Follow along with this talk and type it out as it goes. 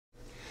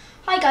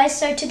guys,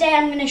 so today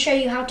I'm going to show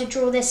you how to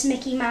draw this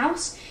Mickey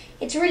Mouse.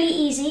 It's really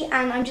easy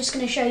and I'm just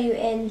going to show you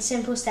in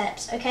simple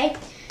steps, okay?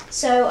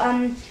 So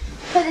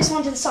put this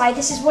one to the side,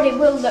 this is what it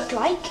will look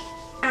like,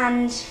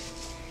 and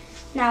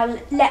now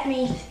let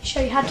me show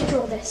you how to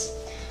draw this.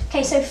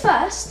 Okay, so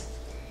first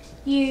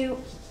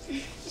you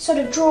sort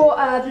of draw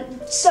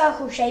a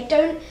circle shape,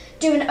 don't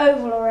do an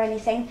oval or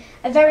anything,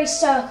 a very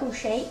circle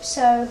shape,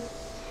 so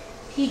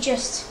you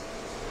just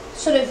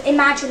sort of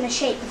imagine the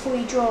shape before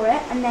you draw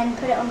it and then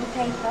put it onto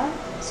paper.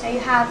 So you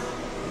have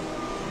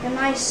your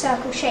nice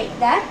circle shape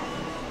there.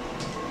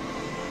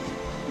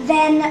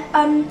 Then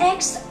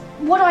next,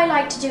 what I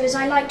like to do is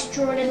I like to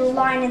draw a little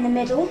line in the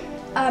middle,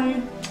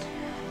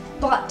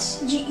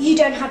 but you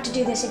don't have to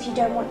do this if you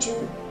don't want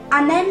to.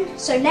 And then,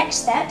 so next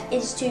step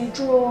is to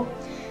draw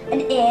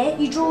an ear.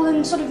 You draw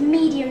them sort of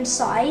medium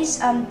size,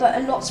 but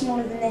a lot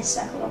smaller than this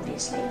circle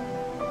obviously.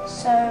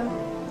 So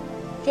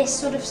this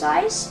sort of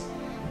size.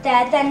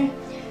 There, then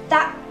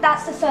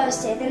that's the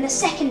first ear. Then the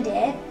second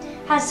ear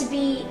has to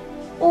be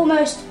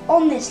almost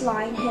on this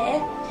line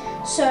here.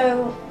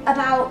 So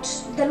about,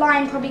 the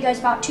line probably goes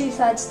about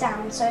 2/3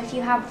 down. So if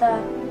you have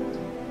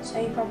so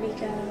you probably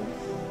go,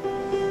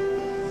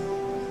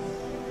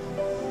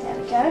 there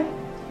we go.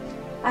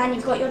 And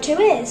you've got your two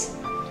ears.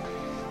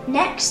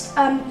 Next,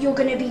 you're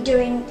going to be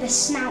doing the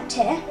snout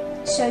here.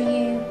 So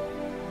you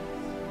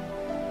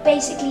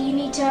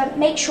need to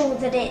make sure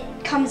that it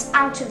comes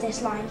out of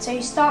this line. So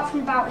you start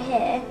from about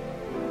here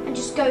and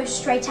just go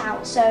straight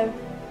out. So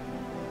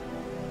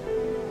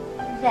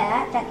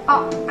there, then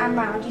up and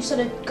round. You sort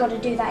of got to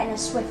do that in a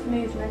swift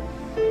movement.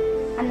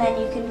 And then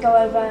you can go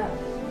over,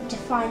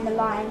 define the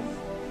line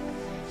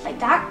like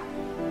that.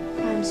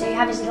 So you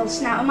have his little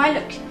snout. It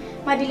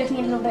might be looking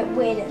a little bit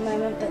weird at the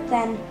moment, but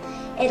then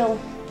it'll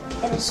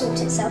sort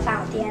itself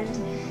out at the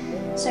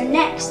end. So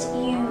next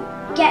you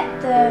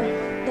get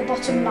the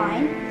bottom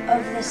line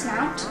of the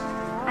snout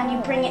and you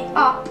bring it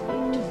up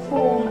to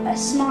form a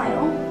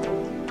smile,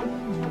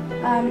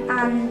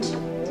 and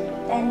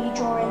then you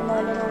draw in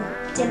the little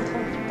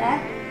dimple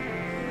there,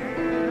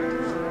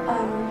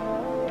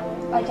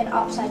 like an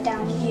upside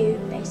down U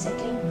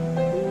basically.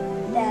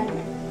 Then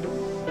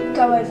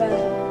go over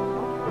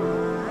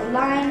the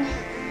line,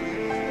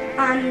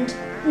 and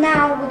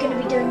now we're going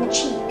to be doing the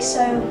cheek.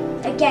 So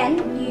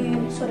again,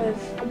 you sort of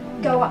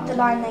go up the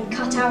line then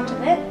cut out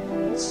of it.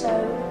 So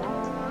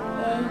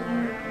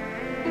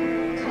here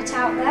you cut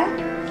out there,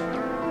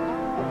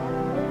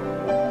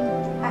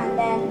 and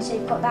then so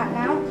you've got that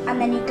now, and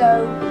then you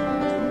go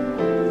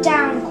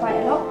down quite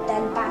a lot,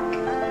 then back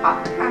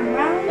up and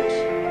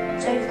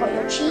round. So you've got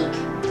your cheek.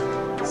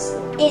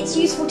 It's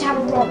useful to have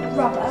a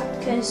rubber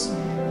because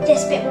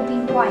this bit will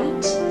be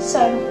white,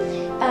 so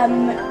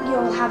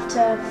you'll have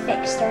to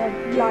fix the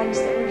lines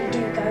that really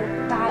do go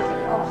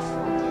badly off.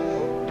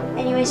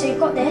 Anyway, so you've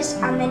got this,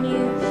 and then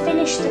you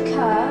finish the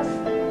curve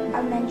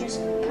and then just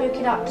poke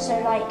it up, so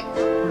like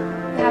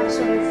you have a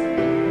sort of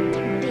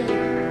B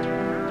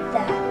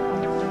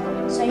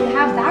there. So you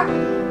have that.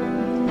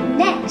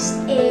 Next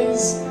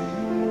is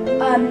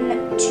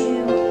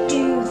to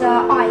do the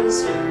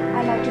eyes.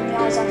 I like doing the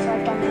eyes after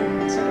I've done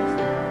the sort of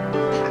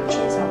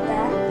patches up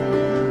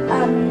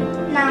there.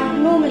 Now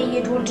normally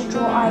you'd want to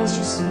draw eyes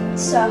just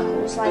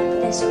circles like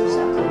this sort of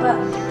circle, but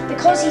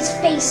because he's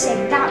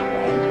facing that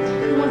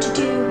way, you want to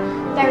do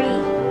very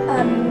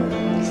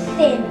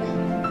thin,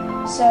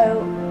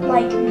 so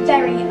like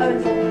very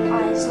oval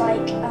eyes,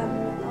 like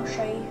I'll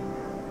show you,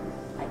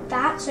 like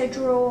that. So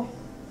draw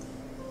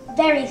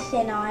very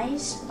thin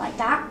eyes like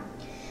that.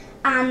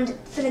 And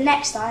for the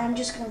next eye, I'm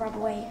just going to rub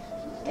away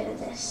a bit of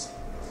this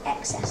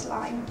excess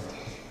line.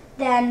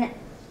 Then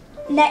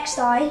next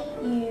eye,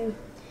 you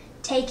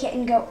take it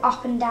and go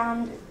up and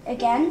down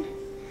again.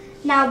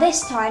 Now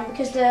this time,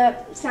 because the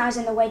snout is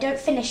in the way, don't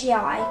finish the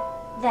eye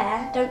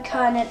there. Don't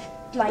turn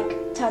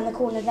the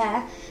corner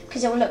there,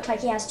 because it will look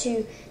like he has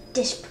two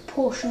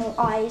disproportional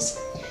eyes.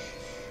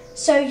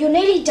 So you're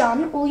nearly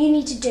done. All you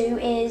need to do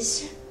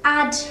is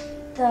add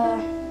the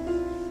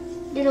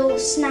little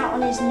snout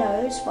on his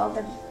nose, well,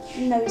 the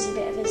nosy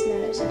bit of his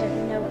nose, I don't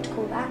really know what to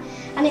call that.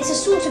 And it's a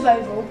sort of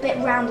oval, a bit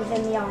rounder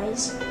than the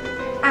eyes.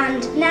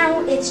 And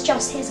now it's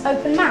just his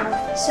open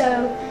mouth.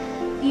 So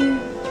you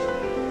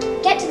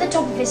get to the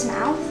top of his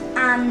mouth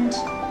and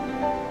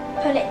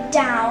pull it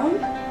down,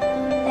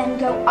 then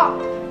go up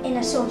in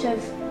a sort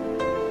of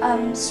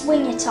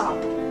swing it up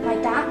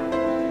like that.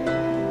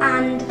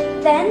 And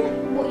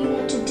then what you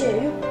want to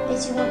do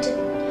is you want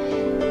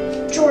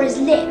to draw his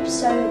lips.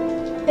 So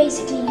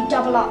basically you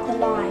double up the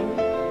line,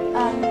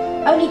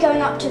 only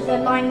going up to the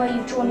line where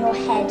you've drawn your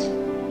head.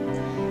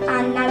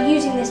 And now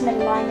using this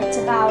middle line, it's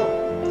about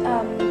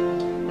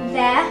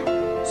there,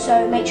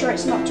 so make sure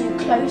it's not too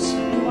close.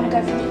 You want to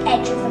go for the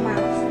edge of the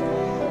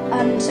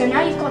mouth. So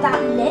now you've got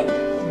that lip,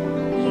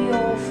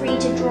 you're free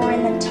to draw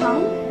in the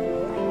tongue,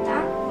 like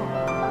that.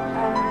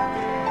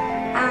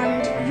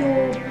 And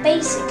you're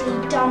basically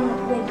done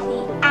with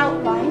the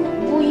outline.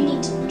 All you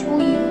need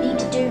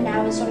to do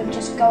now is sort of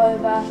just go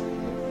over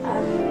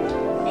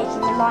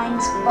making the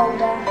lines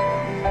bolder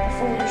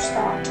before you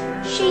start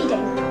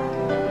shading.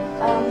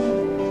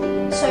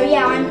 So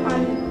yeah,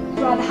 I'm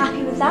rather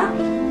happy with that.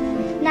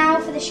 Now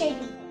for the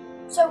shading.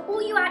 So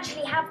all you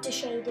actually have to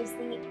shade is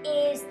the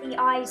ears, the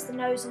eyes, the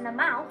nose and the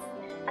mouth,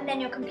 and then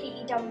you're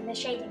completely done with the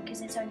shading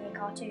because it's only a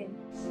cartoon.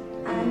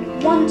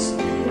 And once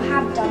you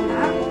have done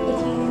that,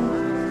 if you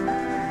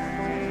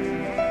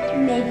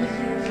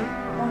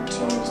want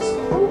to,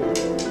 oh,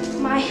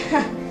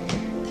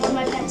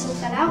 my pencil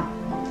fell out,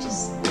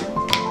 just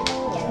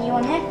get a new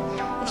one here.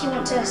 If you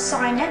want to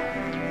sign it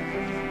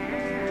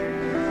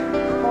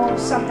or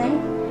something,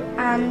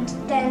 and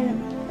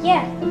then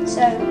yeah,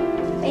 so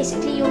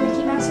basically your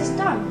Mickey Mouse is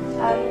done.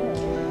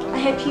 I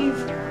hope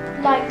you've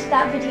liked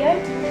that video,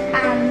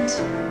 and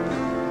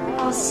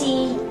I'll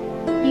see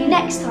you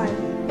next time.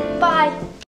 Bye!